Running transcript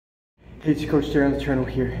Hey, it's Coach Darren Letourneau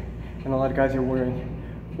here, and a lot of guys are wondering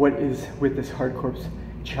what is with this Hard Corps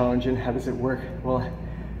challenge and how does it work? Well,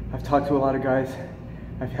 I've talked to a lot of guys,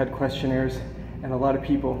 I've had questionnaires, and a lot of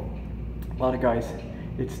people, a lot of guys,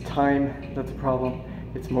 it's time that's a problem,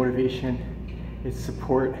 it's motivation, it's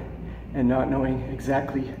support, and not knowing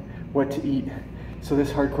exactly what to eat. So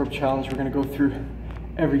this Hard Corps challenge, we're gonna go through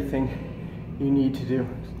everything you need to do.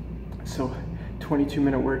 So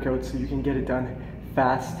 22-minute workouts so you can get it done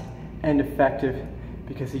fast and effective,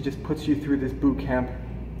 because he just puts you through this boot camp.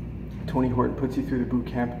 Tony Horton puts you through the boot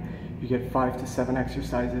camp. You get 5 to 7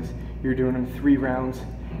 exercises. You're doing them 3 rounds,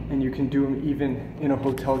 and you can do them even in a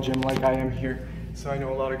hotel gym like I am here. So I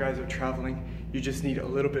know a lot of guys are traveling. You just need a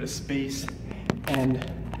little bit of space, and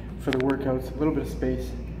for the workouts, a little bit of space,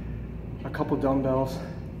 a couple dumbbells,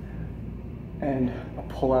 and a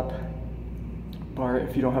pull-up bar.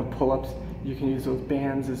 If you don't have pull-ups, you can use those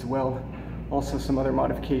bands as well. Also some other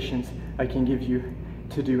modifications I can give you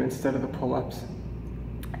to do instead of the pull-ups.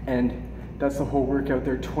 And that's the whole workout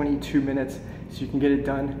there, 22 minutes, so you can get it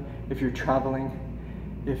done if you're traveling,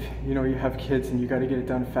 if you know you have kids and you got to get it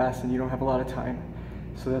done fast and you don't have a lot of time.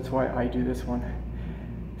 So that's why I do this one.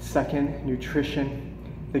 Second, nutrition.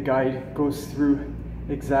 The guide goes through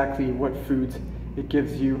exactly what foods it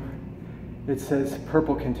gives you. It says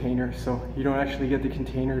purple container, so you don't actually get the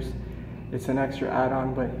containers. It's an extra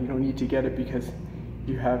add-on, but you don't need to get it because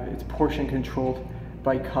it's portion controlled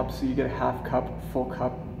by cups, so you get a half cup, full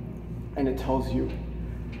cup, and it tells you.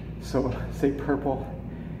 So say purple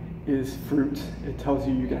is fruit, it tells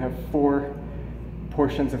you can have 4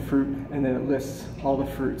 portions of fruit, and then it lists all the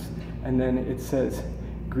fruits. And then it says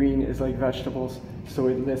green is like vegetables, so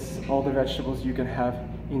it lists all the vegetables you can have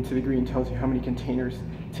into the green, tells you how many containers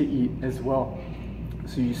to eat as well.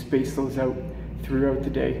 So you space those out throughout the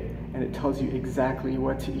day, and it tells you exactly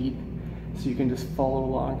what to eat. So you can just follow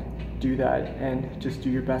along, do that, and just do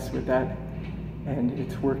your best with that. And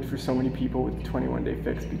it's worked for so many people with the 21-day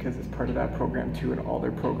fix because it's part of that program too, and all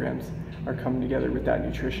their programs are coming together with that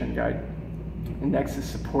nutrition guide. And next is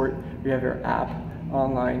support. We have our app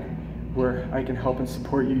online where I can help and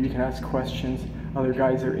support you. You can ask questions. Other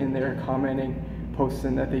guys are in there commenting,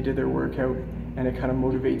 posting that they did their workout, and it kind of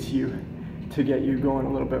motivates you to get you going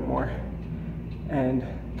a little bit more. And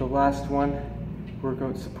the last one,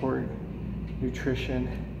 workout support, nutrition,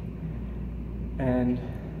 and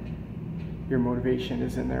your motivation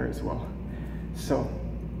is in there as well. So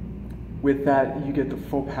with that, you get the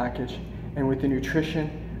full package. And with the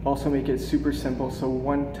nutrition, also make it super simple. So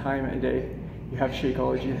 1 time a day, you have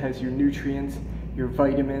Shakeology. It has your nutrients, your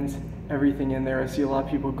vitamins, everything in there. I see a lot of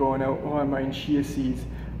people going out, oh, I'm buying chia seeds,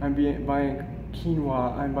 I'm buying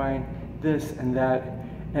quinoa, I'm buying this and that.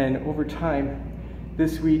 And over time,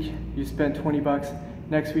 this week you spend 20 bucks,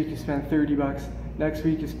 next week you spend 30 bucks, next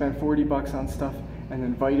week you spend 40 bucks on stuff, and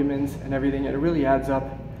then vitamins and everything, and it really adds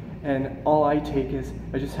up. And all I take is,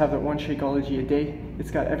 I just have that one Shakeology a day. It's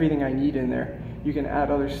got everything I need in there. You can add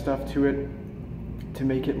other stuff to it to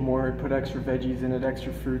make it more, put extra veggies in it,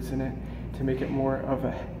 extra fruits in it, to make it more of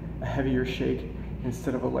a heavier shake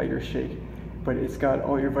instead of a lighter shake. But it's got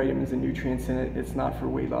all your vitamins and nutrients in it. It's not for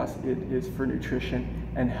weight loss, it is for nutrition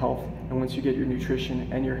and health. And once you get your nutrition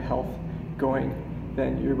and your health going,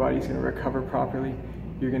 then your body's gonna recover properly,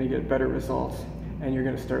 you're gonna get better results, and you're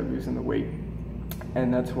gonna start losing the weight.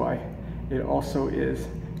 And that's why it also is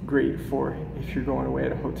great for if you're going away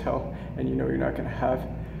at a hotel and you know you're not gonna have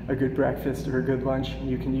a good breakfast or a good lunch,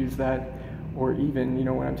 and you can use that. Or even, you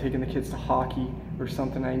know, when I'm taking the kids to hockey or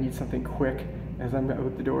something, I need something quick as I'm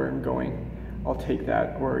out the door and going, I'll take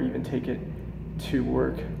that, or even take it to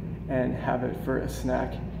work and have it for a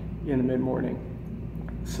snack in the mid-morning.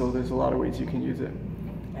 So there's a lot of ways you can use it.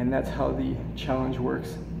 And that's how the challenge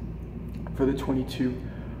works for the 22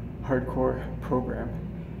 Hard Corps program.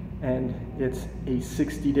 And it's a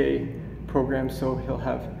 60-day program, so he'll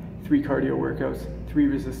have 3 cardio workouts, 3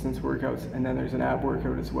 resistance workouts, and then there's an ab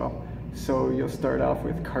workout as well. So you'll start off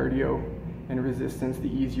with cardio and resistance,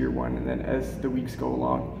 the easier one, and then as the weeks go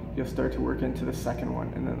along, you'll start to work into the second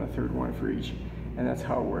one and then the third one for each. And that's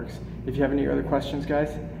how it works. If you have any other questions,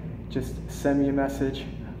 guys, just send me a message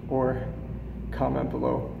or comment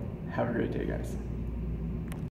below. Have a great day, guys.